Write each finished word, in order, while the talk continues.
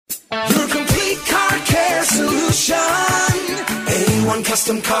A1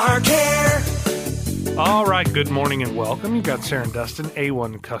 Custom Car Care. All right, good morning and welcome. You've got Sarah and Dustin,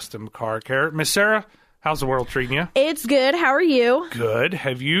 A1 Custom Car Care. Miss Sarah, how's the world treating you? It's good. How are you? Good.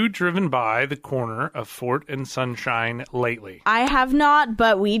 Have you driven by the corner of Fort and Sunshine lately? I have not,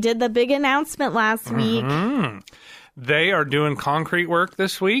 but we did the big announcement last week. They are doing concrete work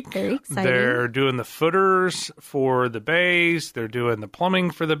this week. Very exciting. They're doing the footers for the bays. They're doing the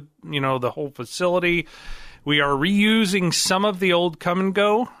plumbing for the whole facility. We are reusing some of the old Come and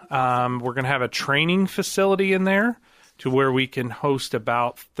Go. We're going to have a training facility in there to where we can host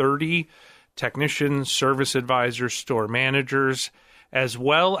about 30 technicians, service advisors, store managers, as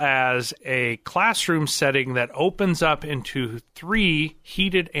well as a classroom setting that opens up into 3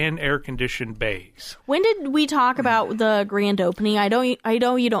 heated and air-conditioned bays. When did we talk about the grand opening? I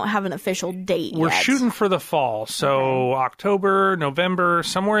know you don't have an official date We're yet. shooting for the fall, so October, November,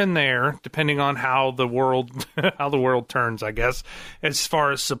 somewhere in there, depending on how the world turns, I guess. As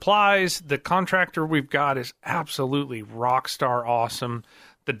far as supplies, the contractor we've got is absolutely rock star awesome.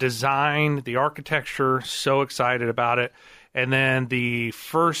 The design, the architecture, so excited about it. And then the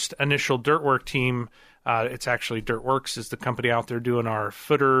first initial dirt work team, it's actually Dirtworks is the company out there doing our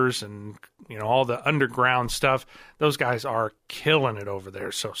footers and all the underground stuff. Those guys are killing it over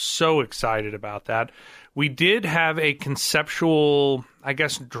there. So excited about that. We did have a conceptual, I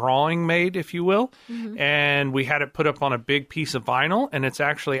guess, drawing made, if you will, and we had it put up on a big piece of vinyl, and it's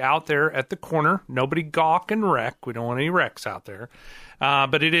actually out there at the corner. Nobody gawk and wreck. We don't want any wrecks out there.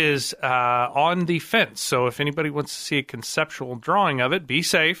 But it is on the fence. So if anybody wants to see a conceptual drawing of it, be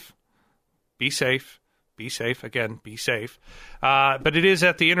safe. Be safe. Be safe. Again, be safe. But it is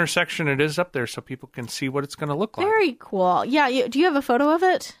at the intersection. It is up there so people can see what it's going to look like. Very cool. Yeah. Do you have a photo of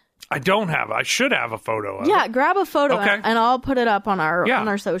it? I don't have. I should have a photo of it. Yeah, grab a photo Okay. and I'll put it up on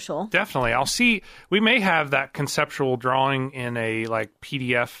our social. Definitely. I'll see. We may have that conceptual drawing in a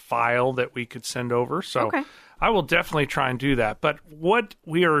PDF file that we could send over. So Okay. I will definitely try and do that. But what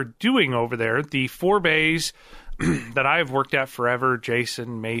we are doing over there, the 4 bays that I have worked at forever,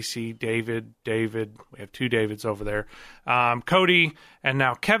 Jason, Macy, David, we have 2 Davids over there, Cody, and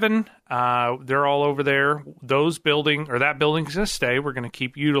now Kevin, they're all over there. That building's going to stay. We're going to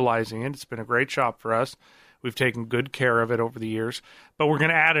keep utilizing it. It's been a great shop for us. We've taken good care of it over the years. But we're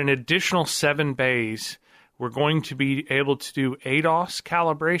going to add an additional 7 bays. We're going to be able to do ADAS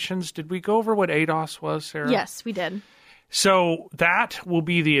calibrations. Did we go over what ADAS was, Sarah? Yes, we did. So that will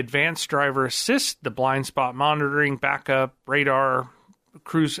be the advanced driver assist, the blind spot monitoring, backup, radar,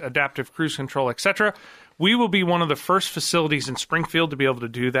 adaptive cruise control, etc. We will be one of the first facilities in Springfield to be able to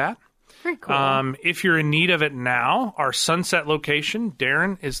do that. Very cool. If you're in need of it now, our Sunset location,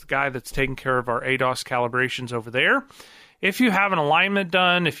 Darren is the guy that's taking care of our ADAS calibrations over there. If you have an alignment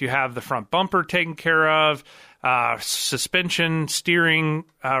done, if you have the front bumper taken care of, suspension, steering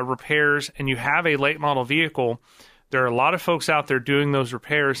repairs, and you have a late model vehicle, there are a lot of folks out there doing those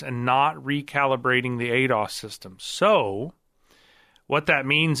repairs and not recalibrating the ADAS system. So what that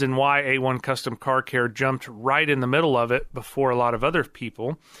means and why A1 Custom Car Care jumped right in the middle of it before a lot of other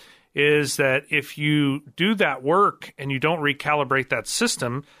people is that if you do that work and you don't recalibrate that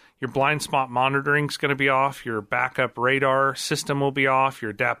system, your blind spot monitoring is going to be off, your backup radar system will be off, your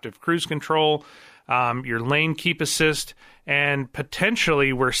adaptive cruise control, your lane keep assist, and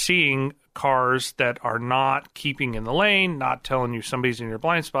potentially we're seeing cars that are not keeping in the lane, not telling you somebody's in your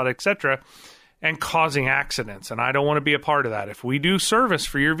blind spot, etc., and causing accidents. And I don't want to be a part of that. If we do service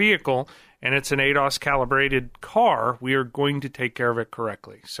for your vehicle and it's an ADAS calibrated car, we are going to take care of it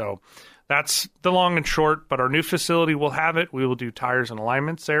correctly. So that's the long and short, but our new facility will have it. We will do tires and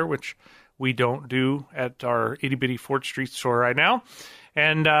alignments there, which we don't do at our itty-bitty Fort Street store right now.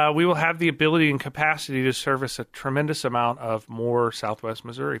 And we will have the ability and capacity to service a tremendous amount of more Southwest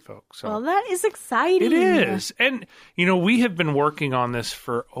Missouri folks. So well, that is exciting. it is. And, we have been working on this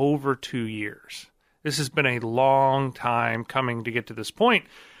for over 2 years. This has been a long time coming to get to this point.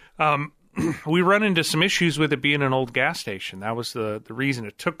 We run into some issues with it being an old gas station. That was the reason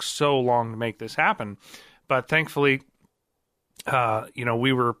it took so long to make this happen. But thankfully,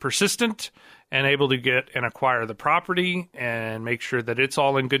 we were persistent and able to get and acquire the property and make sure that it's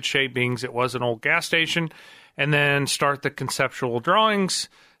all in good shape, being as it was an old gas station, and then start the conceptual drawings,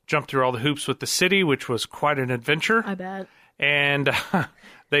 jump through all the hoops with the city, which was quite an adventure. I bet. And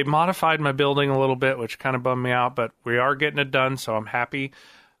they modified my building a little bit, which kind of bummed me out, but we are getting it done, so I'm happy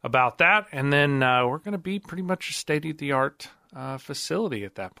about that. And then we're going to be pretty much a state-of-the-art facility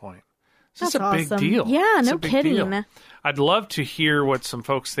at that point. This That's is a big awesome. deal. Yeah, It's no a big kidding. deal. I'd love to hear what some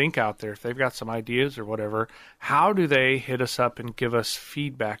folks think out there. If they've got some ideas or whatever, how do they hit us up and give us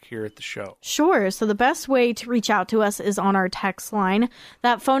feedback here at the show? Sure. So the best way to reach out to us is on our text line.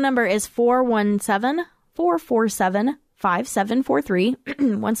 That phone number is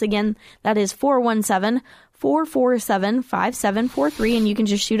 417-447-5743. Once again, that is 417-447-5743. And you can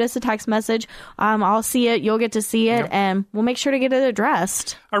just shoot us a text message. I'll see it. You'll get to see it. Yep. And we'll make sure to get it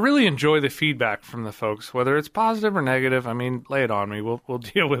addressed. I really enjoy the feedback from the folks, whether it's positive or negative. I mean, lay it on me. We'll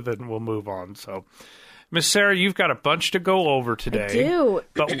deal with it and we'll move on. So, Miss Sarah, you've got a bunch to go over today. I do.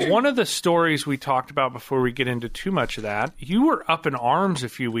 But one of the stories we talked about before we get into too much of that, you were up in arms a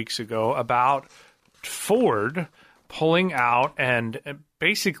few weeks ago about Ford pulling out and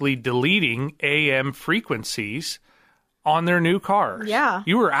basically deleting AM frequencies on their new cars. Yeah.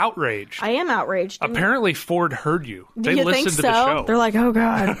 You were outraged. I am outraged. Apparently, Ford heard you. They you listened think to so? the show. They're like, oh,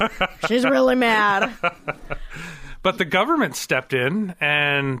 God, she's really mad. But the government stepped in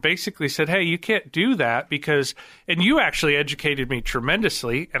and basically said, hey, you can't do that because, and you actually educated me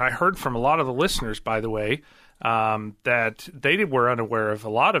tremendously, and I heard from a lot of the listeners, by the way, that they were unaware of a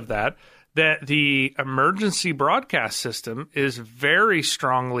lot of that the emergency broadcast system is very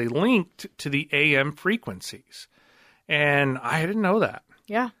strongly linked to the AM frequencies. And I didn't know that.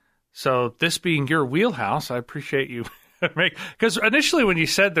 Yeah. So this being your wheelhouse, I appreciate you. Because initially when you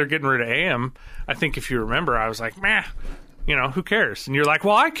said they're getting rid of AM, I think if you remember, I was like, meh, who cares? And you're like,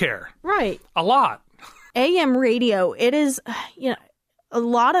 well, I care. Right. A lot. AM radio, it is, a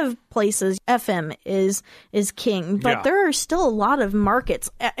lot of places FM is king, but Yeah. there are still a lot of markets.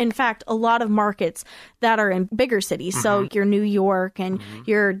 In fact, a lot of markets that are in bigger cities. Mm-hmm. So your New York and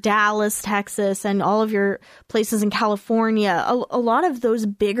your Dallas, Texas, and all of your places in California, a lot of those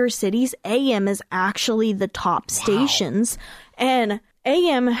bigger cities, AM is actually the top stations. And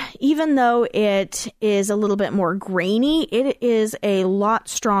AM, even though it is a little bit more grainy, it is a lot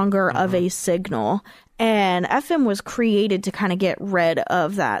stronger of a signal. And FM was created to kind of get rid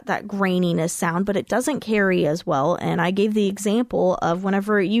of that graininess sound, but it doesn't carry as well. And I gave the example of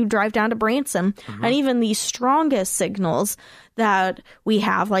whenever you drive down to Branson, and even the strongest signals that we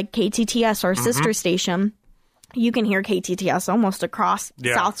have, like KTTS, our sister station, you can hear KTTS almost across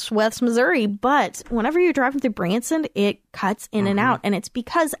southwest Missouri, but whenever you're driving through Branson, it cuts in and out. And it's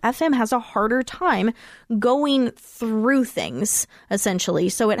because FM has a harder time going through things, essentially.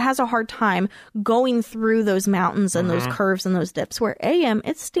 So it has a hard time going through those mountains and those curves and those dips, where AM,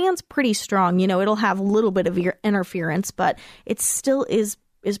 it stands pretty strong. It'll have a little bit of interference, but it still is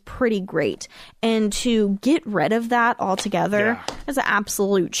pretty great. And to get rid of that altogether is an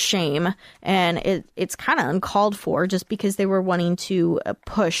absolute shame. And it's kind of uncalled for, just because they were wanting to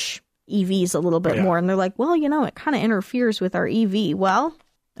push EVs a little bit more. And they're like, well, it kind of interferes with our EV. Well,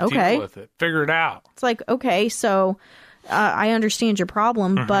 okay. Deal with it. Figure it out. It's like, okay, so I understand your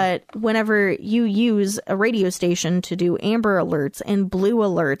problem, but whenever you use a radio station to do amber alerts and blue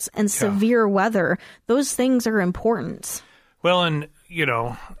alerts and severe weather, those things are important. Well, and you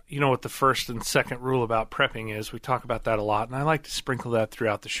know what the first and second rule about prepping is. We talk about that a lot, and I like to sprinkle that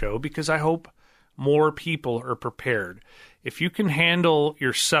throughout the show because I hope more people are prepared. If you can handle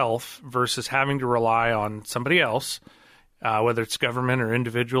yourself versus having to rely on somebody else, whether it's government or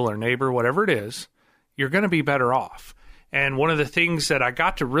individual or neighbor, whatever it is, you're going to be better off. And one of the things that I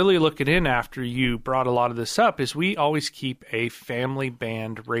got to really look in after you brought a lot of this up is we always keep a family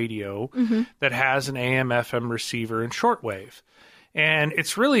band radio that has an AM/FM receiver and shortwave. And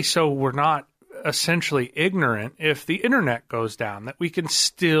it's really so we're not essentially ignorant if the internet goes down, that we can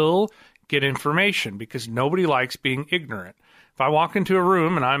still get information, because nobody likes being ignorant. If I walk into a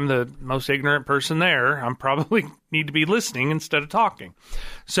room and I'm the most ignorant person there, I'm probably need to be listening instead of talking.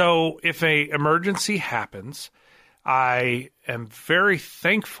 So if a emergency happens, I am very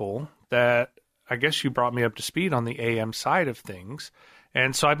thankful that I guess you brought me up to speed on the AM side of things.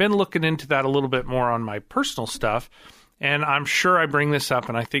 And so I've been looking into that a little bit more on my personal stuff. And I'm sure I bring this up,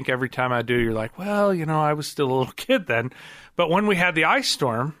 and I think every time I do, you're like, well, I was still a little kid then. But when we had the ice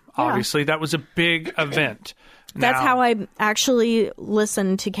storm, obviously, that was a big event. That's how I actually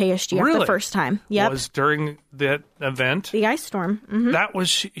listened to KSGF the first time. Yep. Was during that event. The ice storm. That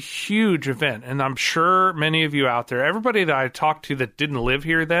was a huge event. And I'm sure many of you out there, everybody that I talked to that didn't live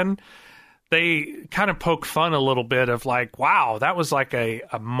here then, they kind of poke fun a little bit of like, wow, that was like a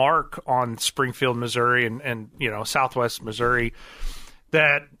mark on Springfield, Missouri and Southwest Missouri,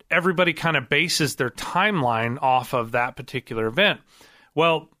 that everybody kind of bases their timeline off of that particular event.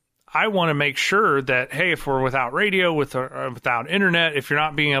 Well, I want to make sure that, hey, if we're without radio, without internet, if you're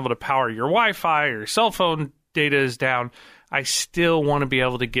not being able to power your Wi-Fi or your cell phone data is down, I still want to be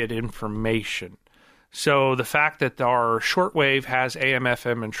able to get information. So the fact that our shortwave has AM,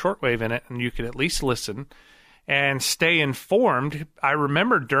 FM, and shortwave in it, and you can at least listen and stay informed. I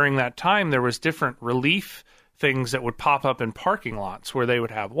remember during that time there was different relief things that would pop up in parking lots where they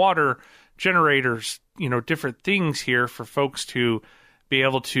would have water, generators, different things here for folks to be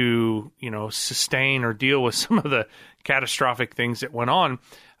able to, sustain or deal with some of the catastrophic things that went on.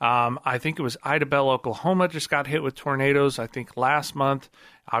 I think it was Idabel, Oklahoma just got hit with tornadoes, I think last month.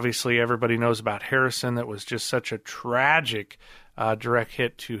 Obviously, everybody knows about Harrison. That was just such a tragic direct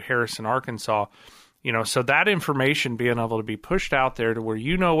hit to Harrison, Arkansas. So that information being able to be pushed out there to where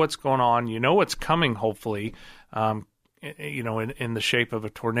you know what's going on, what's coming, hopefully, in the shape of a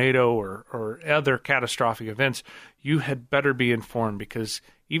tornado or other catastrophic events, you had better be informed, because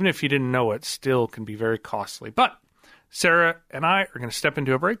even if you didn't know it, still can be very costly. But Sarah and I are going to step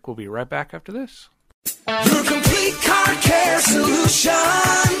into a break. We'll be right back after this. Your complete car care solution.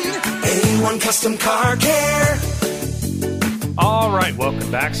 A1 Custom Car Care. All right, welcome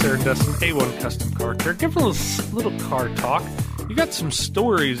back, Sarah and Dustin, A1 Custom Car Care. Give a little car talk. You got some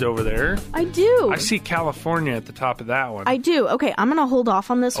stories over there. I do. I see California at the top of that one. I do. Okay, I'm going to hold off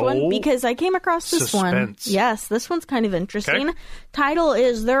on this one because I came across this one. Yes, this one's kind of interesting. Okay. Title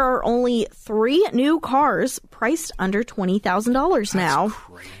is, there are only 3 new cars priced under $20,000 now. That's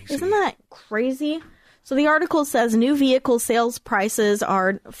crazy. Isn't that crazy? So the article says new vehicle sales prices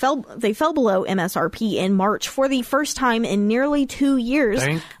fell below MSRP in March for the first time in nearly 2 years.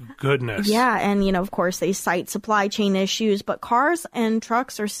 Thank goodness. Yeah, and of course they cite supply chain issues, but cars and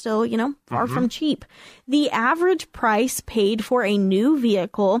trucks are still, far from cheap. The average price paid for a new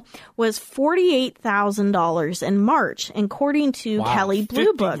vehicle was $48,000 in March, according to Kelley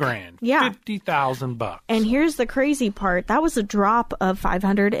Blue Book. $50,000. Yeah, $50,000. And here's the crazy part: that was a drop of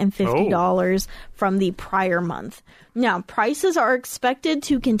 $550 from the prior month. Now, prices are expected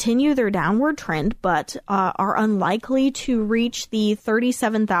to continue their downward trend, but are unlikely to reach the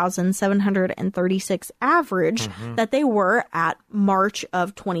 $37,736 average that they were at March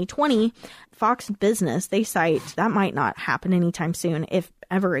of 2020. Fox Business, they cite that might not happen anytime soon, if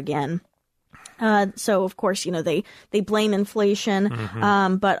ever again. So, of course, they blame inflation,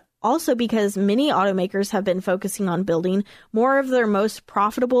 but also because many automakers have been focusing on building more of their most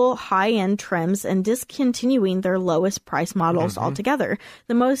profitable high-end trims and discontinuing their lowest price models altogether.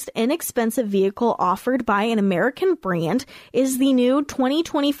 The most inexpensive vehicle offered by an American brand is the new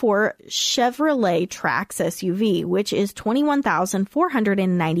 2024 Chevrolet Trax SUV, which is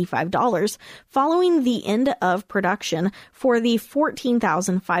 $21,495, following the end of production for the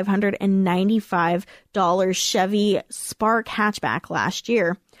 $14,595 Chevy Spark hatchback last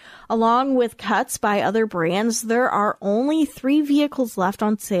year. Along with cuts by other brands, there are only 3 vehicles left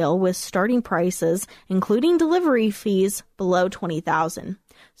on sale with starting prices, including delivery fees, below $20,000.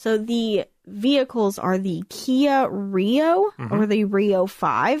 So the vehicles are the Kia Rio or the Rio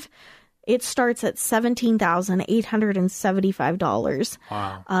 5. It starts at $17,875.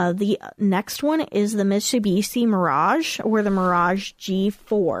 Wow. The next one is the Mitsubishi Mirage or the Mirage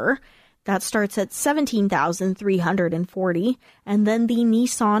G4. That starts at $17,340, and then the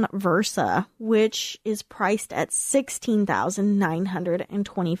Nissan Versa, which is priced at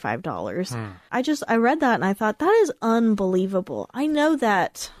 $16,925. I read that and I thought, that is unbelievable. I know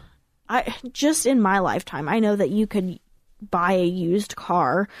that just in my lifetime, I know that you could buy a used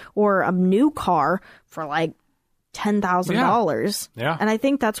car or a new car for like $10,000. Yeah. And I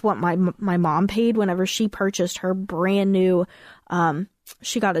think that's what my mom paid whenever she purchased her brand new,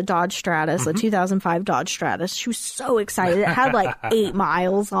 she got a Dodge Stratus, a 2005 Dodge Stratus. She was so excited. It had like 8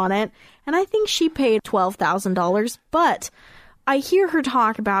 miles on it. And I think she paid $12,000. But I hear her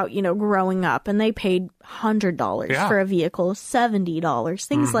talk about, growing up, and they paid $100 for a vehicle, $70,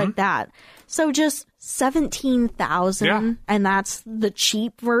 things like that. So just $17,000, and that's the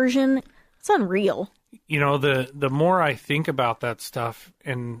cheap version. It's unreal. The more I think about that stuff,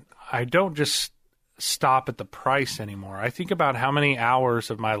 and I don't just stop at the price anymore. I think about how many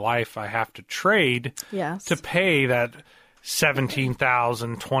hours of my life I have to trade to pay that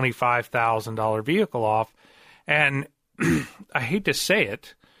 $17,000, $25,000 vehicle off. And I hate to say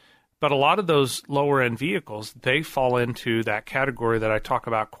it, but a lot of those lower end vehicles, they fall into that category that I talk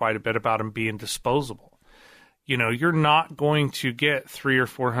about quite a bit about them being disposable. You're not going to get 300,000 or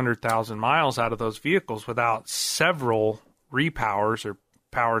 400,000 miles out of those vehicles without several repowers or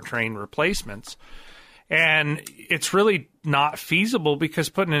powertrain replacements. And it's really not feasible because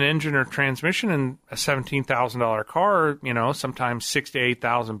putting an engine or transmission in a $17,000 car, sometimes $6,000 to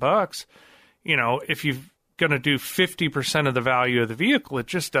 $8,000, if you're going to do 50% of the value of the vehicle, it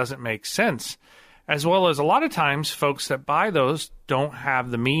just doesn't make sense. as well as a lot of times folks that buy those don't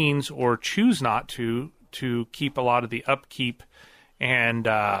have the means or choose not to keep a lot of the upkeep and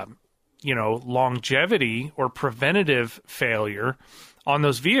longevity or preventative failure on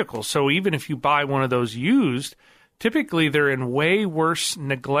those vehicles. So even if you buy one of those used, typically they're in way worse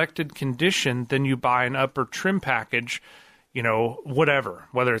neglected condition than you buy an upper trim package, whatever,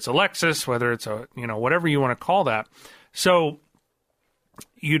 whether it's a Lexus, whether it's a, whatever you want to call that. So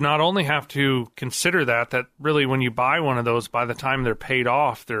you not only have to consider that really when you buy one of those, by the time they're paid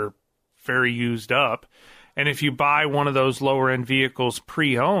off, they're very used up. And if you buy one of those lower end vehicles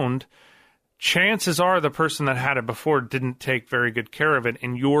pre-owned, chances are the person that had it before didn't take very good care of it,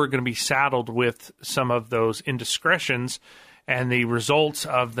 and you're going to be saddled with some of those indiscretions and the results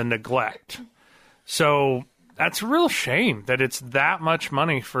of the neglect. So that's a real shame that it's that much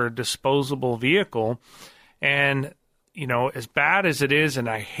money for a disposable vehicle. And, as bad as it is, and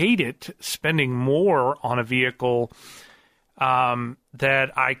I hate it, spending more on a vehicle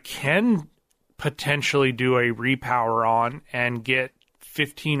that I can potentially do a repower on and get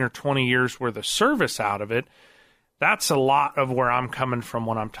 15 or 20 years worth of service out of it. That's a lot of where I'm coming from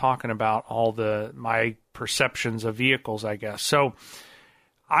when I'm talking about my perceptions of vehicles, I guess. So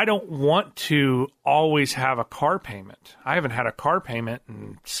I don't want to always have a car payment. I haven't had a car payment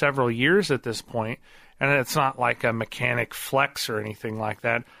in several years at this point, and it's not like a mechanic flex or anything like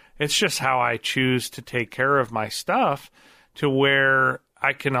that. It's just how I choose to take care of my stuff to where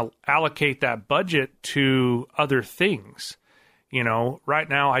I can allocate that budget to other things. Right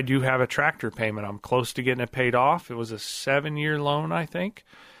now I do have a tractor payment. I'm close to getting it paid off. It was a 7-year loan, I think.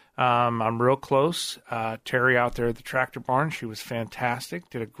 I'm real close. Terry out there at the tractor barn, she was fantastic.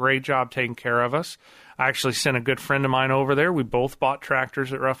 Did a great job taking care of us. I actually sent a good friend of mine over there. We both bought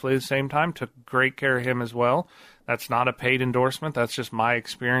tractors at roughly the same time. Took great care of him as well. That's not a paid endorsement. That's just my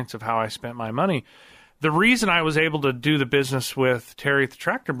experience of how I spent my money. The reason I was able to do the business with Terry at the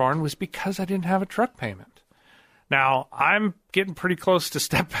tractor barn was because I didn't have a truck payment. Now, I'm getting pretty close to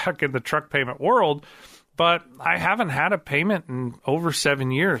step back in the truck payment world, but I haven't had a payment in over 7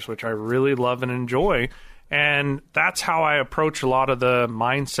 years, which I really love and enjoy. And that's how I approach a lot of the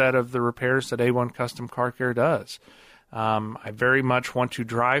mindset of the repairs that A1 Custom Car Care does. I very much want to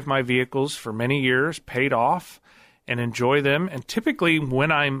drive my vehicles for many years, paid off, and enjoy them. And typically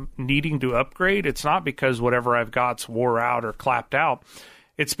when I'm needing to upgrade, it's not because whatever I've got's wore out or clapped out.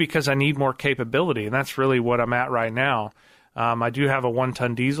 It's because I need more capability, and that's really what I'm at right now. I do have a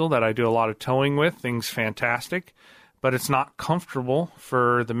 1-ton diesel that I do a lot of towing with. Things fantastic, but it's not comfortable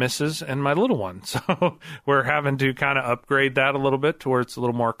for the missus and my little one. So we're having to kind of upgrade that a little bit to where it's a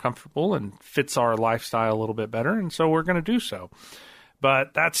little more comfortable and fits our lifestyle a little bit better, and so we're going to do so.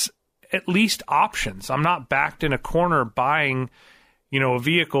 But that's at least options. I'm not backed in a corner buying, a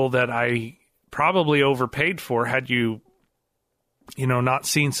vehicle that I probably overpaid for had you not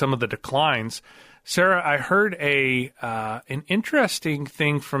seen some of the declines. Sarah, I heard an interesting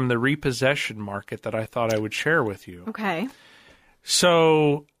thing from the repossession market that I thought I would share with you. Okay.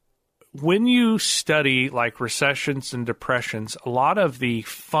 So when you study like recessions and depressions, a lot of the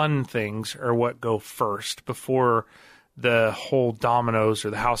fun things are what go first before the whole dominoes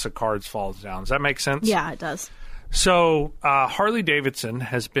or the house of cards falls down. Does that make sense? Yeah, it does. So Harley Davidson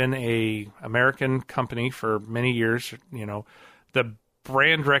has been a American company for many years. The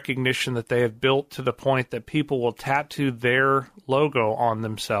brand recognition that they have built to the point that people will tattoo their logo on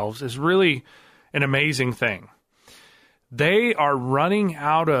themselves is really an amazing thing. They are running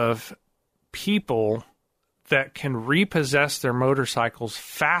out of people that can repossess their motorcycles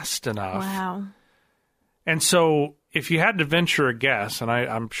fast enough. Wow. And so if you had to venture a guess, and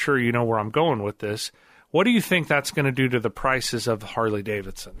I'm sure you know where I'm going with this, what do you think that's going to do to the prices of Harley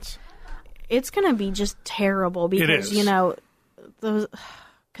Davidsons? It's going to be just terrible because, because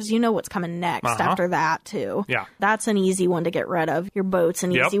what's coming next after that, too. Yeah. That's an easy one to get rid of. Your boat's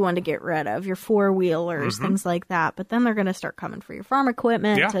an easy one to get rid of. Your four-wheelers, things like that. But then they're going to start coming for your farm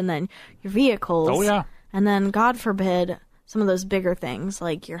equipment and then your vehicles. Oh, yeah. And then, God forbid, some of those bigger things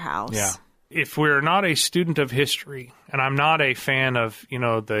like your house. Yeah. If we're not a student of history, and I'm not a fan of,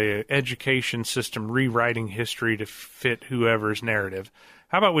 the education system rewriting history to fit whoever's narrative,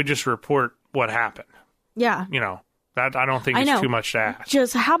 how about we just report what happened? Yeah. That I don't think it's too much to ask.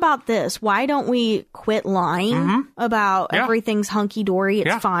 Just how about this? Why don't we quit lying about everything's hunky-dory,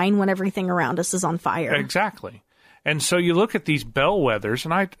 it's fine when everything around us is on fire? Exactly. And so you look at these bellwethers,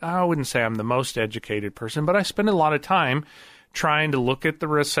 and I wouldn't say I'm the most educated person, but I spend a lot of time trying to look at the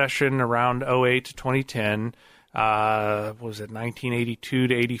recession around 2008 to 2010. Was it 1982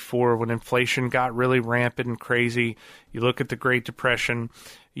 to 84 when inflation got really rampant and crazy? You look at the Great Depression.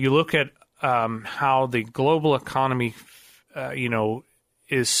 You look at how the global economy,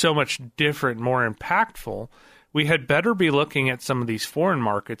 is so much different, more impactful, we had better be looking at some of these foreign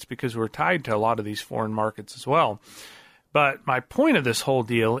markets because we're tied to a lot of these foreign markets as well. But my point of this whole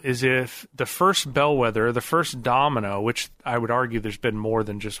deal is if the first bellwether, the first domino, which I would argue there's been more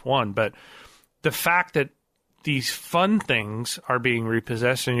than just one, but the fact that these fun things are being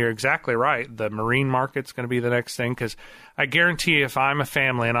repossessed, and you're exactly right, the marine market's going to be the next thing, because I guarantee if I'm a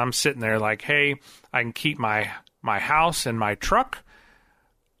family and I'm sitting there like, hey, I can keep my house and my truck,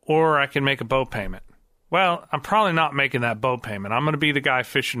 or I can make a boat payment. Well, I'm probably not making that boat payment. I'm going to be the guy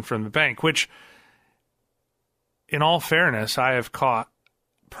fishing from the bank, which, in all fairness, I have caught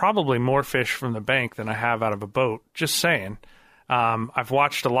probably more fish from the bank than I have out of a boat, just saying. I've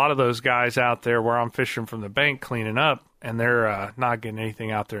watched a lot of those guys out there where I'm fishing from the bank cleaning up, and they're not getting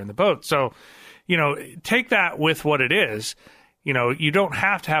anything out there in the boat. So, take that with what it is. You don't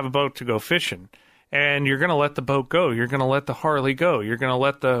have to have a boat to go fishing, and you're going to let the boat go. You're going to let the Harley go. You're going to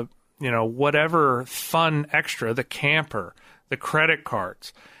let the, whatever fun extra, the camper, the credit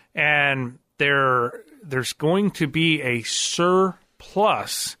cards, and there's going to be a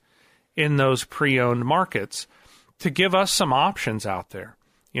surplus in those pre-owned markets to give us some options out there.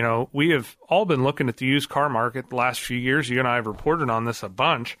 We have all been looking at the used car market the last few years. You and I have reported on this a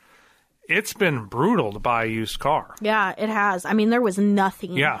bunch. It's been brutal to buy a used car. Yeah, it has. I mean, there was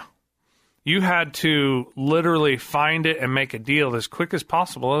nothing. Yeah. You had to literally find it and make a deal as quick as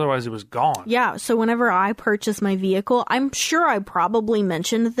possible. Otherwise, it was gone. Yeah. So whenever I purchased my vehicle, I'm sure I probably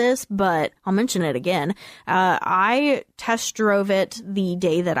mentioned this, but I'll mention it again. I test drove it the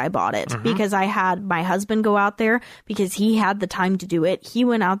day that I bought it because I had my husband go out there because he had the time to do it. He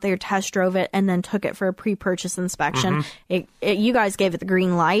went out there, test drove it, and then took it for a pre-purchase inspection. You guys gave it the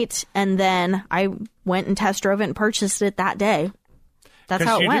green light, and then I went and test drove it and purchased it that day. That's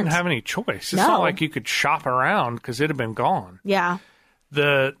how it went. You didn't have any choice. It's not like you could shop around because it had been gone. Yeah.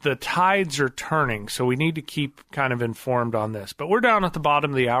 The tides are turning, so we need to keep kind of informed on this. But we're down at the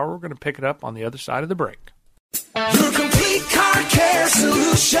bottom of the hour. We're going to pick it up on the other side of the break. Your complete car care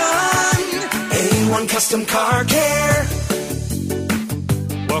solution. A1 Custom Car Care.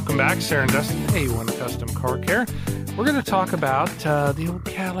 Welcome back, Sarah and Dustin. A1 Custom Car Care. We're going to talk about the old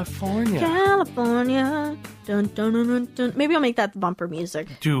California. California. Dun, dun, dun, dun, dun. Maybe I'll make that the bumper music.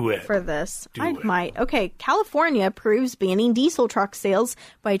 Do it. For this. I it. might. Okay. California approves banning diesel truck sales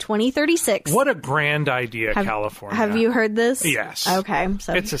by 2036. What a grand idea, California. Have you heard this? Yes. Okay.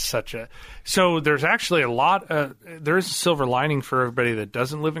 So it's So there's actually a lot, there is a silver lining for everybody that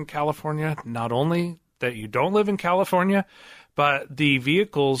doesn't live in California. Not only that you don't live in California, but the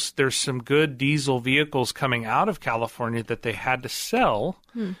vehicles, there's some good diesel vehicles coming out of California that they had to sell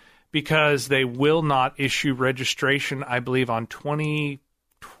because they will not issue registration, I believe, on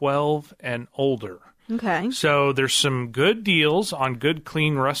 2012 and older. Okay. So there's some good deals on good,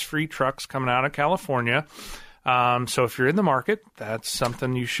 clean, rust-free trucks coming out of California. So if you're in the market, that's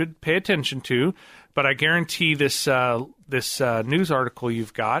something you should pay attention to. But I guarantee this news article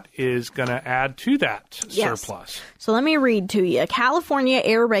you've got is going to add to that surplus. So let me read to you. California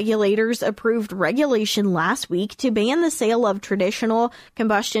air regulators approved regulation last week to ban the sale of traditional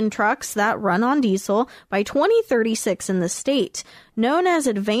combustion trucks that run on diesel by 2036 in the state. Known as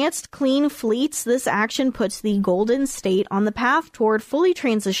Advanced Clean Fleets, this action puts the Golden State on the path toward fully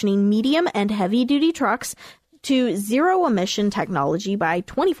transitioning medium and heavy-duty trucks to zero-emission technology by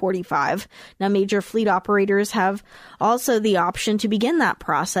 2045. Now, major fleet operators have also the option to begin that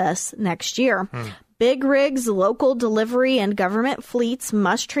process next year. Big rigs, local delivery, and government fleets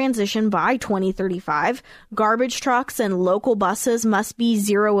must transition by 2035. Garbage trucks and local buses must be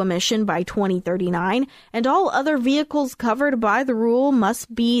zero emission by 2039. And all other vehicles covered by the rule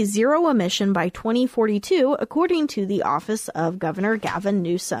must be zero emission by 2042, according to the Office of Governor Gavin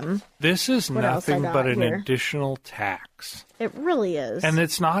Newsom. This is nothing but an here? Additional tax. It really is. And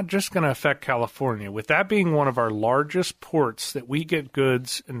it's not just going to affect California. With that being one of our largest ports that we get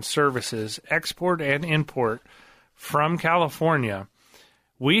goods and services, export and import from California,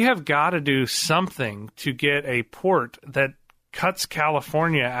 we have got to do something to get a port that cuts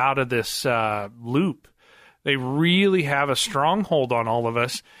California out of this loop. They really have a stronghold on all of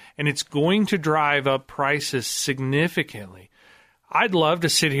us, and it's going to drive up prices significantly. I'd love to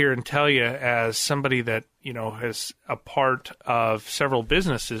sit here and tell you, as somebody that, is a part of several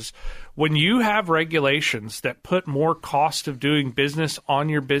businesses, when you have regulations that put more cost of doing business on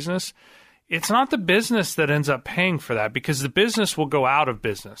your business, it's not the business that ends up paying for that, because the business will go out of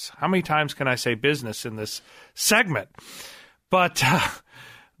business. How many times can I say business in this segment? But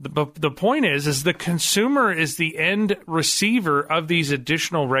The point is the consumer is the end receiver of these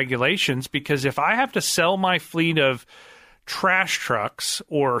additional regulations, because if I have to sell my fleet of trash trucks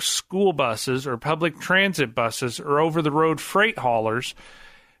or school buses or public transit buses or over-the-road freight haulers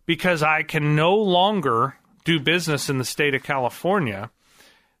because I can no longer do business in the state of California,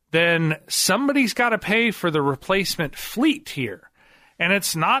 then somebody's got to pay for the replacement fleet here. And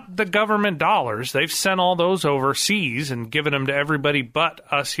it's not the government dollars. They've sent all those overseas and given them to everybody but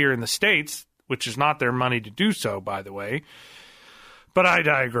us here in the States, which is not their money to do so, by the way. But I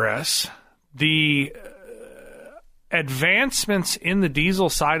digress. The advancements in the diesel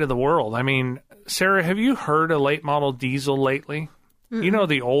side of the world. I mean, Sarah, have you heard a late model diesel lately? Mm-mm. You know,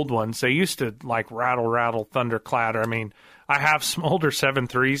 the old ones, they used to like rattle, thunder clatter. I mean, I have some older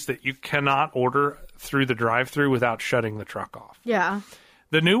 7.3s that you cannot order through the drive-thru without shutting the truck off. Yeah.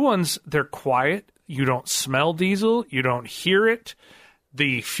 The new ones, they're quiet. You don't smell diesel. You don't hear it.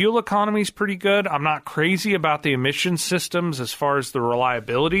 The fuel economy is pretty good. I'm not crazy about the emission systems as far as the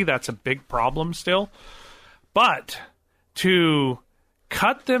reliability. That's a big problem still. But to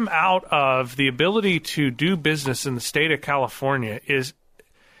cut them out of the ability to do business in the state of California is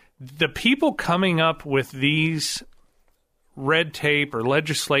the people coming up with these red tape or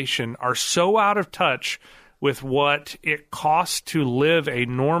legislation are so out of touch with what it costs to live a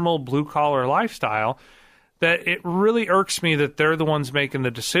normal blue-collar lifestyle that it really irks me that they're the ones making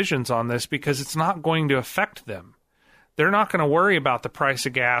the decisions on this, because it's not going to affect them. They're not going to worry about the price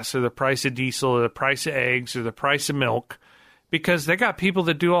of gas or the price of diesel or the price of eggs or the price of milk, because they got people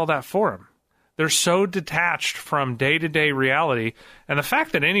that do all that for them. They're so detached from day-to-day reality. And the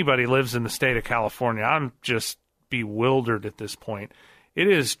fact that anybody lives in the state of California, I'm just bewildered at this point. It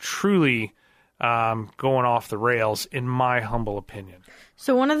is truly going off the rails, in my humble opinion.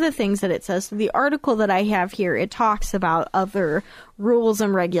 So one of the things that it says, the article that I have here, it talks about other rules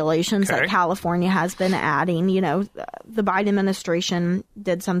and regulations that California has been adding. You know, the Biden administration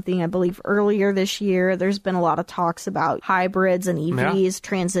did something, I believe, earlier this year. There's been a lot of talks about hybrids and EVs,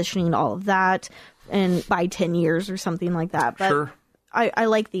 transitioning all of that, and by 10 years or something like that. But sure. I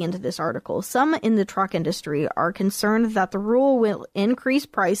like the end of this article. Some in the truck industry are concerned that the rule will increase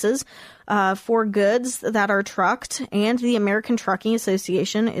prices for goods that are trucked, and the American Trucking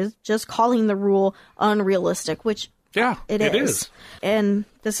Association is just calling the rule unrealistic, which it is. And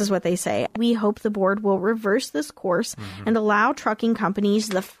this is what they say. We hope the board will reverse this course and allow trucking companies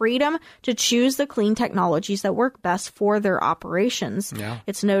the freedom to choose the clean technologies that work best for their operations. Yeah.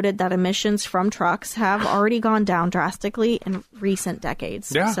 It's noted that emissions from trucks have already gone down drastically in recent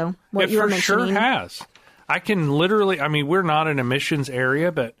decades. Yeah, so what you were mentioning, sure has. I can literally, I mean, we're not an emissions area,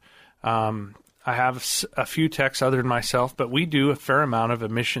 but I have a few techs other than myself, but we do a fair amount of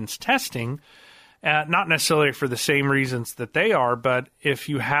emissions testing. Not necessarily for the same reasons that they are, but if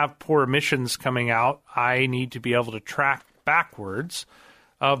you have poor emissions coming out, I need to be able to track backwards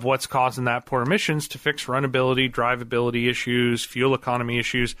of what's causing that poor emissions to fix runnability, drivability issues, fuel economy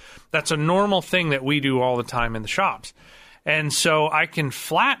issues. That's a normal thing that we do all the time in the shops. And so I can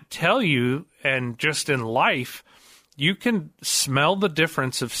flat tell you, and just in life, you can smell the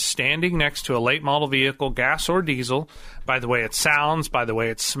difference of standing next to a late model vehicle, gas or diesel, by the way it sounds, by the way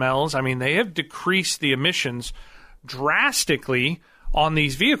it smells. I mean, they have decreased the emissions drastically on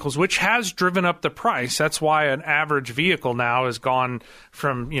these vehicles, which has driven up the price. That's why an average vehicle now has gone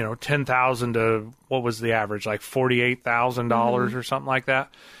from, $10,000 to, what was the average, like $48,000 or something like that.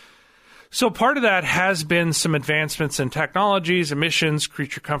 So part of that has been some advancements in technologies, emissions,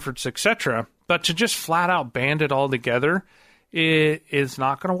 creature comforts, etc. But to just flat out band it all together, it is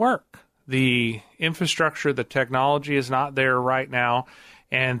not going to work. The infrastructure, the technology is not there right now,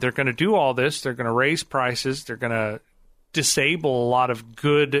 and they're going to do all this. They're going to raise prices. They're going to disable a lot of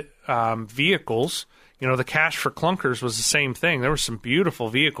good vehicles. You know, the cash for clunkers was the same thing. There were some beautiful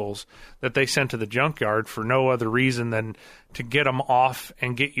vehicles that they sent to the junkyard for no other reason than to get them off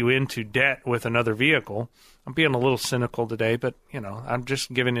and get you into debt with another vehicle. I'm being a little cynical today, but, I'm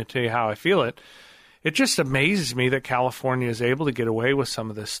just giving it to you how I feel it. It just amazes me that California is able to get away with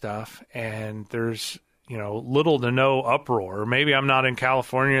some of this stuff, and there's, little to no uproar. Maybe I'm not in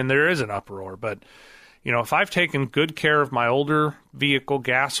California and there is an uproar, but if I've taken good care of my older vehicle,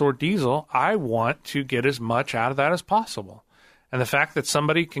 gas or diesel, I want to get as much out of that as possible. And the fact that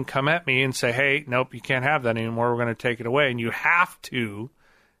somebody can come at me and say, hey, nope, you can't have that anymore, we're going to take it away, and you have to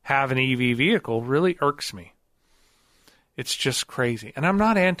have an EV vehicle, really irks me. It's just crazy. And I'm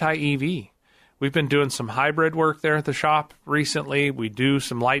not anti-EV. We've been doing some hybrid work there at the shop recently. We do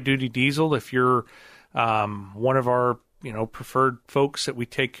some light-duty diesel. If you're one of our preferred folks that we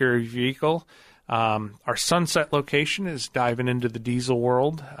take care of your vehicle, Our Sunset location is diving into the diesel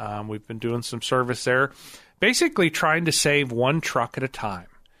world. We've been doing some service there, basically trying to save one truck at a time.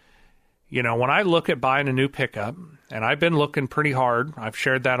 You know, when I look at buying a new pickup, and I've been looking pretty hard, I've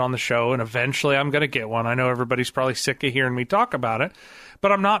shared that on the show, and eventually I'm going to get one. I know everybody's probably sick of hearing me talk about it,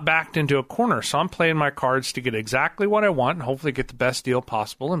 but I'm not backed into a corner, so I'm playing my cards to get exactly what I want and hopefully get the best deal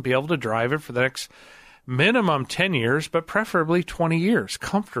possible and be able to drive it for the next minimum 10 years, but preferably 20 years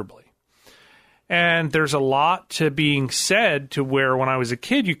comfortably. And there's a lot to being said to where when I was a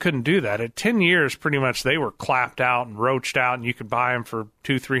kid, you couldn't do that. At 10 years, pretty much they were clapped out and roached out, and you could buy them for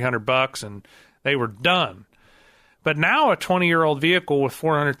 $200-300 and they were done. But now a 20-year-old vehicle with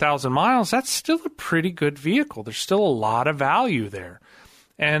 400,000 miles, that's still a pretty good vehicle. There's still a lot of value there.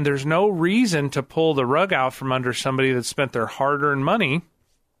 And there's no reason to pull the rug out from under somebody that spent their hard-earned money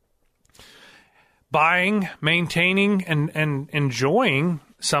buying, maintaining, and enjoying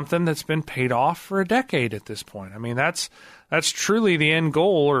something that's been paid off for a decade at this point. I mean, that's truly the end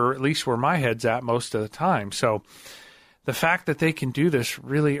goal, or at least where my head's at most of the time. So the fact that they can do this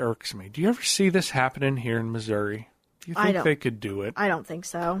really irks me. Do you ever see this happening here in Missouri? Do you think they could do it? I don't think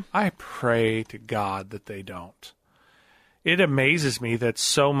so. I pray to God that they don't. It amazes me that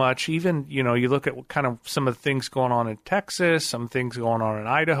so much, even, you know, you look at kind of some of the things going on in Texas, some things going on in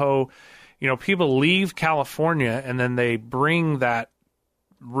Idaho. You know, people leave California and then they bring that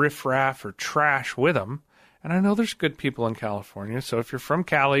riffraff or trash with them. And I know there's good people in California. So if you're from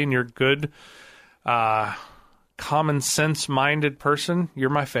Cali and you're a good, common sense minded person,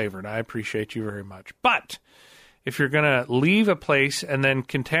 you're my favorite. I appreciate you very much. But if you're going to leave a place and then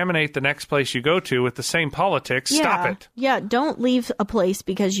contaminate the next place you go to with the same politics, stop it. Yeah, don't leave a place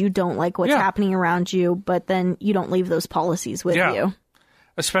because you don't like what's happening around you, but then you don't leave those policies with you.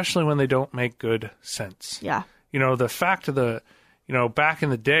 Especially when they don't make good sense. Yeah. You know, the fact of the, you know, back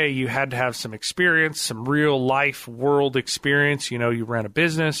in the day, you had to have some experience, some real life world experience. You know, you ran a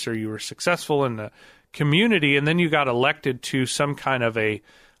business or you were successful in the community, and then you got elected to some kind of a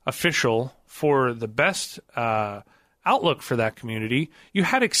official for the best outlook for that community. You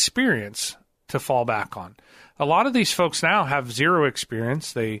had experience to fall back on. A lot of these folks now have zero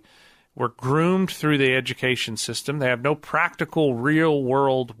experience. They were groomed through the education system. They have no practical,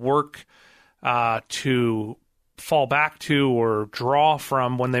 real-world work to fall back to or draw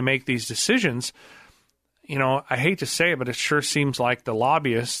from when they make these decisions. You know, I hate to say it, but it sure seems like the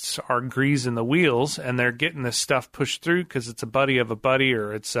lobbyists are greasing the wheels, and they're getting this stuff pushed through because it's a buddy of a buddy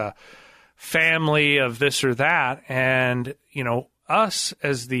or it's a family of this or that. And, you know, us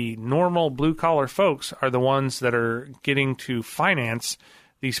as the normal blue-collar folks are the ones that are getting to finance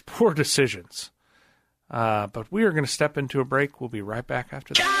these poor decisions. But we are going to step into a break. We'll be right back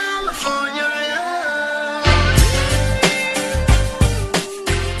after that. California.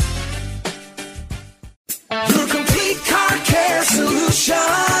 Your complete car care solution.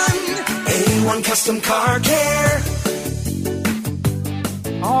 A1 Custom Car Care.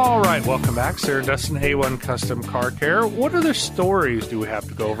 All right, welcome back. Sarah Dustin, A1 Custom Car Care. What other stories do we have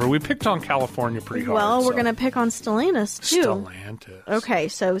to go over? We picked on California pretty hard. Well, we're going to pick on Stellantis, too. Stellantis. Okay,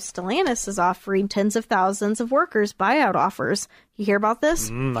 so Stellantis is offering tens of thousands of workers buyout offers. You hear about this?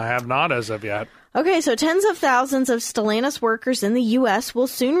 I have not as of yet. Okay, so tens of thousands of Stellantis workers in the U.S. will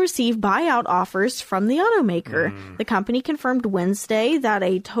soon receive buyout offers from the automaker. The company confirmed Wednesday that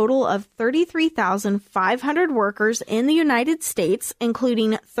a total of 33,500 workers in the United States,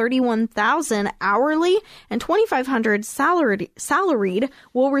 including 31,000 hourly and 2,500 salaried,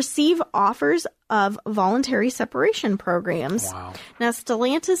 will receive offers of voluntary separation programs. Wow. Now,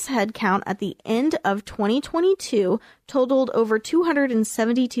 Stellantis headcount at the end of 2022 totaled over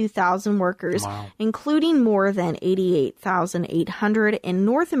 272,000 workers, including more than 88,800 in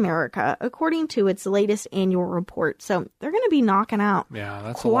North America, according to its latest annual report. So they're going to be knocking out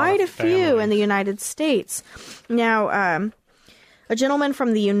quite a few in the United States. Now, a gentleman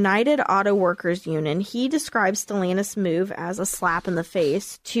from the United Auto Workers Union, he describes Stellantis' move as a slap in the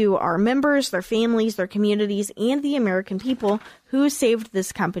face to our members, their families, their communities, and the American people who saved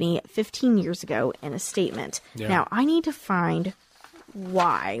this company 15 years ago in a statement. Yeah. Now, I need to find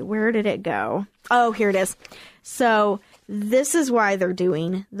why. Where did it go? Oh, here it is. So this is why they're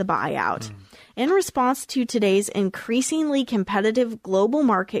doing the buyout. In response to today's increasingly competitive global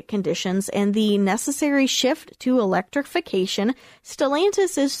market conditions and the necessary shift to electrification,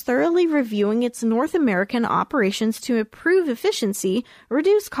 Stellantis is thoroughly reviewing its North American operations to improve efficiency,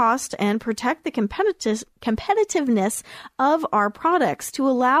 reduce cost, and protect the competitiveness of our products to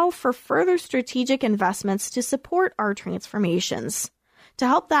allow for further strategic investments to support our transformations. To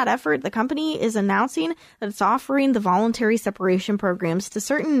help that effort, the company is announcing that it's offering the voluntary separation programs to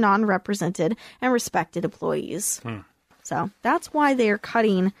certain non-represented and respected employees. So that's why they're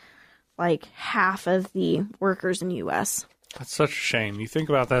cutting like half of the workers in the U.S. That's such a shame. You think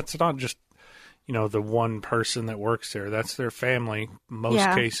about that. It's not just, the one person that works there. That's their family, most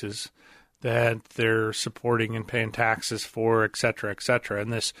cases, that they're supporting and paying taxes for, et cetera, et cetera.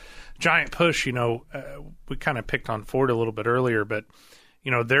 And this giant push, we kind of picked on Ford a little bit earlier, but,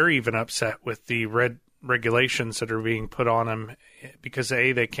 they're even upset with the regulations that are being put on them because,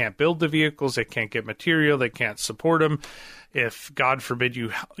 A, they can't build the vehicles, they can't get material, they can't support them. If, God forbid,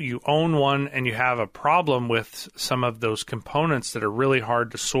 you own one and you have a problem with some of those components that are really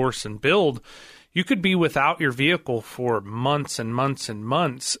hard to source and build, you could be without your vehicle for months and months and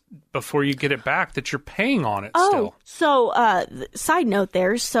months before you get it back that you're paying on it still. So, side note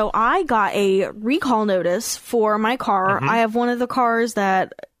there. So I got a recall notice for my car. I have one of the cars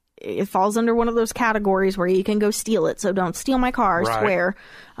that it falls under one of those categories where you can go steal it. So don't steal my car, I swear.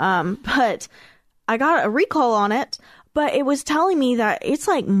 But I got a recall on it, but it was telling me that it's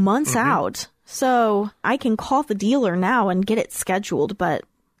like months out. So I can call the dealer now and get it scheduled, but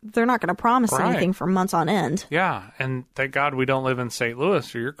they're not going to promise anything for months on end. Yeah, and thank God we don't live in St.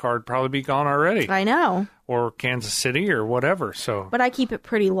 Louis, or your car would probably be gone already. I know. Or Kansas City or whatever. So, but I keep it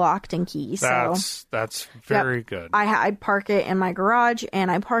pretty locked and key. That's very good. I park it in my garage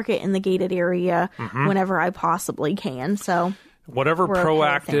and I park it in the gated area whenever I possibly can. So whatever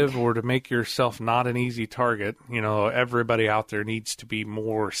proactive or to make yourself not an easy target, everybody out there needs to be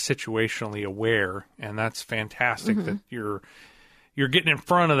more situationally aware, and that's fantastic that you're getting in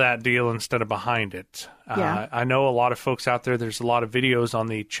front of that deal instead of behind it. I know a lot of folks out there, there's a lot of videos on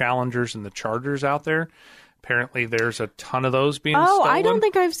the Challengers and the Chargers out there. Apparently there's a ton of those being stolen. I don't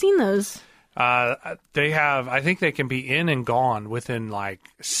think I've seen those. They have, I think they can be in and gone within like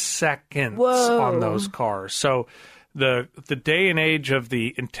seconds on those cars. So the day and age of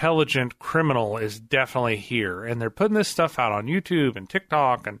the intelligent criminal is definitely here. And they're putting this stuff out on YouTube and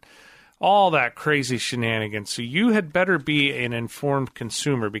TikTok and all that crazy shenanigans. So you had better be an informed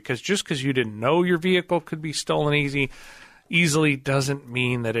consumer, because just because you didn't know your vehicle could be stolen easily doesn't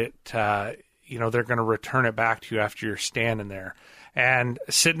mean that it, they're going to return it back to you after you're standing there. And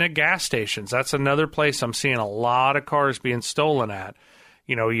sitting at gas stations, that's another place I'm seeing a lot of cars being stolen at.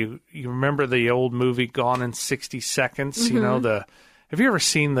 You remember the old movie Gone in 60 Seconds? Have you ever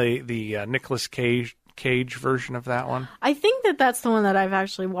seen the Nicolas Cage version of that one? I think that's the one that I've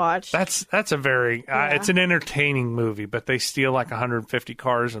actually watched. That's a very it's an entertaining movie, but they steal like 150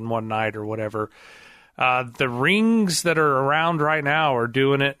 cars in one night or whatever. The rings that are around right now are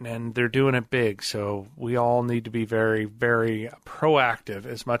doing it, and they're doing it big. So we all need to be very, very proactive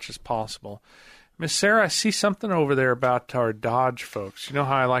as much as possible. Miss Sarah, I see something over there about our Dodge folks. You know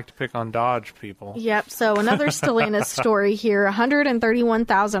how I like to pick on Dodge people. Yep. So another Stellantis story here.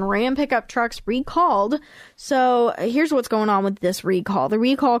 131,000 Ram pickup trucks recalled. So here's what's going on with this recall. The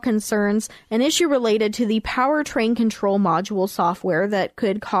recall concerns an issue related to the powertrain control module software that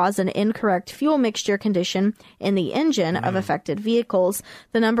could cause an incorrect fuel mixture condition in the engine of affected vehicles.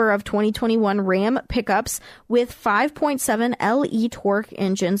 The number of 2021 Ram pickups with 5.7 LE torque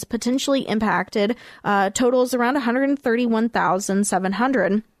engines potentially impacted totals around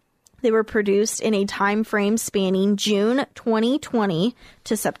 131,700. They were produced in a time frame spanning June 2020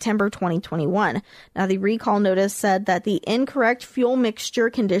 to September 2021. Now, the recall notice said that the incorrect fuel mixture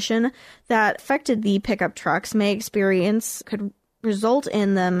condition that affected the pickup trucks could result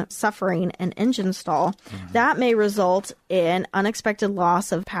in them suffering an engine stall. That may result in unexpected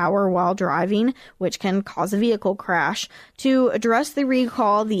loss of power while driving, which can cause a vehicle crash. To address the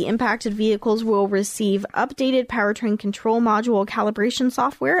recall, the impacted vehicles will receive updated powertrain control module calibration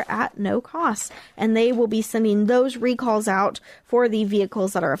software at no cost, and they will be sending those recalls out for the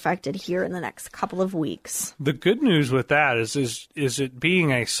vehicles that are affected here in the next couple of weeks. The good news with that is it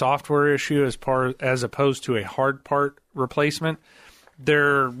being a software issue as opposed to a hard part replacement.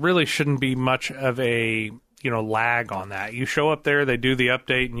 There really shouldn't be much of a lag on that. You show up there, they do the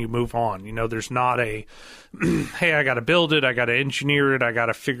update, and you move on. There's not a hey, I got to build it, I got to engineer it, I got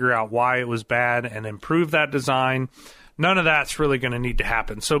to figure out why it was bad and improve that design. None of that's really going to need to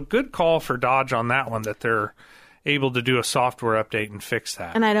happen. So good call for Dodge on that one, that they're able to do a software update and fix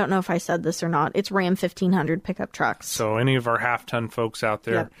that. And I don't know if I said this or not. It's Ram 1500 pickup trucks. So any of our half-ton folks out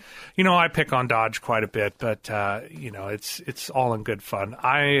there, I pick on Dodge quite a bit, but, it's all in good fun.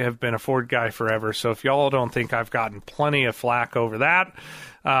 I have been a Ford guy forever, so if y'all don't think I've gotten plenty of flack over that,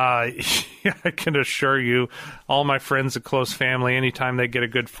 I can assure you, all my friends and close family, anytime they get a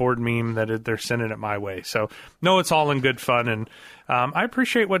good Ford meme, that they're sending it my way. So, no, it's all in good fun, and I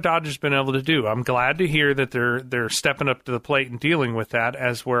appreciate what Dodge has been able to do. I'm glad to hear that they're stepping up to the plate and dealing with that,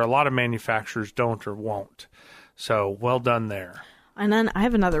 as where a lot of manufacturers don't or won't. So, well done there. And then I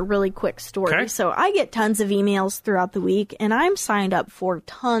have another really quick story. Okay. So I get tons of emails throughout the week, and I'm signed up for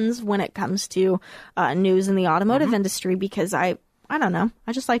tons when it comes to news in the automotive industry because I don't know.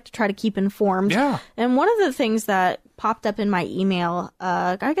 I just like to try to keep informed. Yeah. And one of the things that popped up in my email,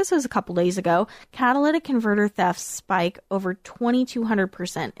 I guess it was a couple days ago, catalytic converter thefts spike over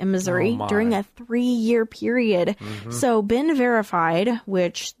 2,200% in Missouri during a 3-year period. So been verified,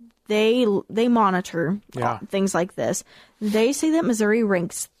 which they monitor things like this. They say that Missouri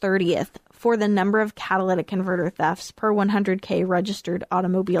ranks 30th for the number of catalytic converter thefts per 100K registered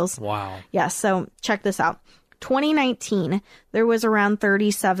automobiles. Wow. Yeah, so check this out. 2019, there was around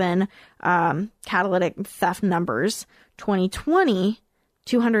 37 catalytic theft numbers. 2020,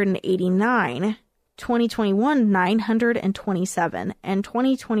 289. 2021, 927. And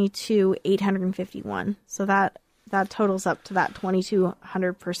 2022, 851. So that totals up to that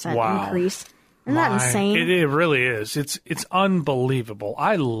 2,200% increase. Isn't that insane? It really is. It's unbelievable.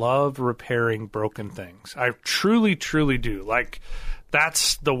 I love repairing broken things. I truly, truly do. Like,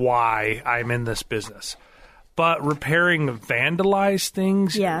 that's the why I'm in this business. But repairing vandalized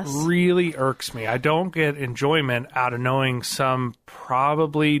things really irks me. I don't get enjoyment out of knowing some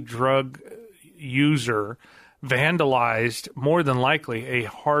probably drug user vandalized, more than likely, a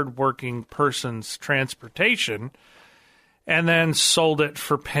hardworking person's transportation and then sold it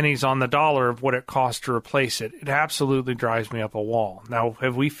for pennies on the dollar of what it cost to replace it. It absolutely drives me up a wall. Now,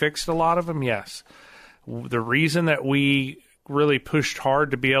 have we fixed a lot of them? Yes. The reason that we really pushed hard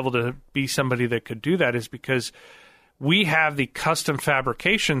to be able to be somebody that could do that is because we have the custom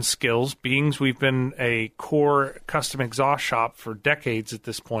fabrication skills, being we've been a core custom exhaust shop for decades at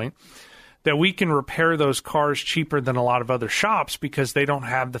this point, that we can repair those cars cheaper than a lot of other shops because they don't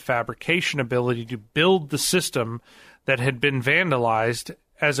have the fabrication ability to build the system that had been vandalized,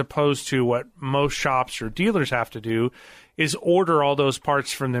 as opposed to what most shops or dealers have to do is order all those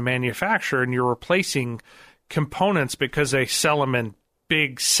parts from the manufacturer, and you're replacing components because they sell them in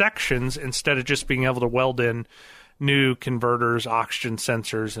big sections instead of just being able to weld in new converters, oxygen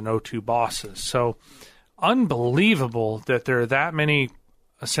sensors, and O2 bosses. So unbelievable that there are that many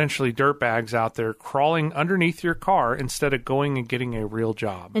essentially dirtbags out there crawling underneath your car instead of going and getting a real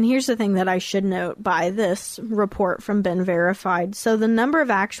job. And here's the thing that I should note by this report from Ben Verified. So the number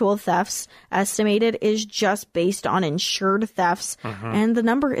of actual thefts estimated is just based on insured thefts, and the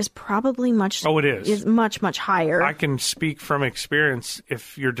number is probably much much higher. I can speak from experience.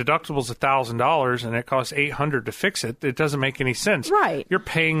 If your deductible is $1,000 and it costs $800 to fix it, it doesn't make any sense. Right. You're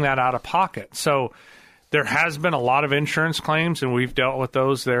paying that out of pocket. So there has been a lot of insurance claims, and we've dealt with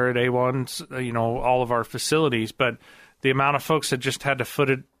those there at A1's, all of our facilities. But the amount of folks that just had to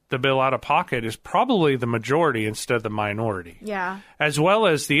foot the bill out of pocket is probably the majority instead of the minority. Yeah. As well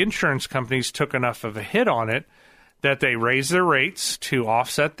as the insurance companies took enough of a hit on it that they raised their rates to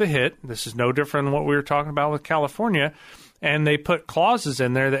offset the hit. This is no different than what we were talking about with California. And they put clauses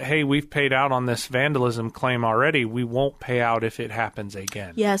in there that, hey, we've paid out on this vandalism claim already. We won't pay out if it happens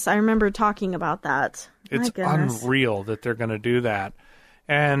again. Yes, I remember talking about that. It's unreal that they're going to do that.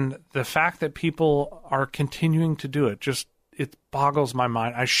 And the fact that people are continuing to do it, it boggles my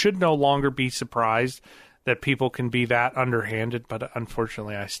mind. I should no longer be surprised that people can be that underhanded, but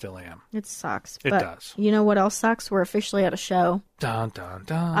unfortunately I still am. It sucks. It does. You know what else sucks? We're officially at a show. Dun, dun,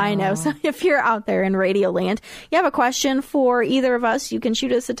 dun. I know. So if you're out there in Radio Land, you have a question for either of us, you can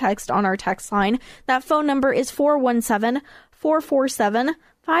shoot us a text on our text line. That phone number is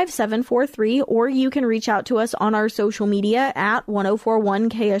 417-447-5743, or you can reach out to us on our social media at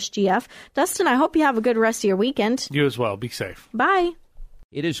 1041KSGF. Dustin, I hope you have a good rest of your weekend. You as well. Be safe. Bye.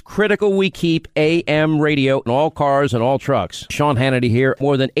 It is critical we keep AM radio in all cars and all trucks. Sean Hannity here.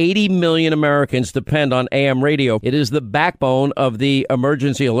 More than 80 million Americans depend on AM radio. It is the backbone of the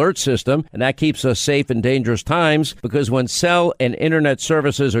emergency alert system, and that keeps us safe in dangerous times, because when cell and internet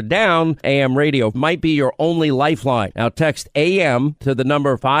services are down, AM radio might be your only lifeline. Now text AM to the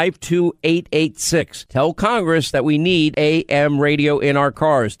number 52886. Tell Congress that we need AM radio in our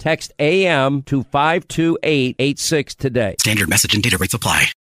cars. Text AM to 52886 today. Standard message and data rates apply.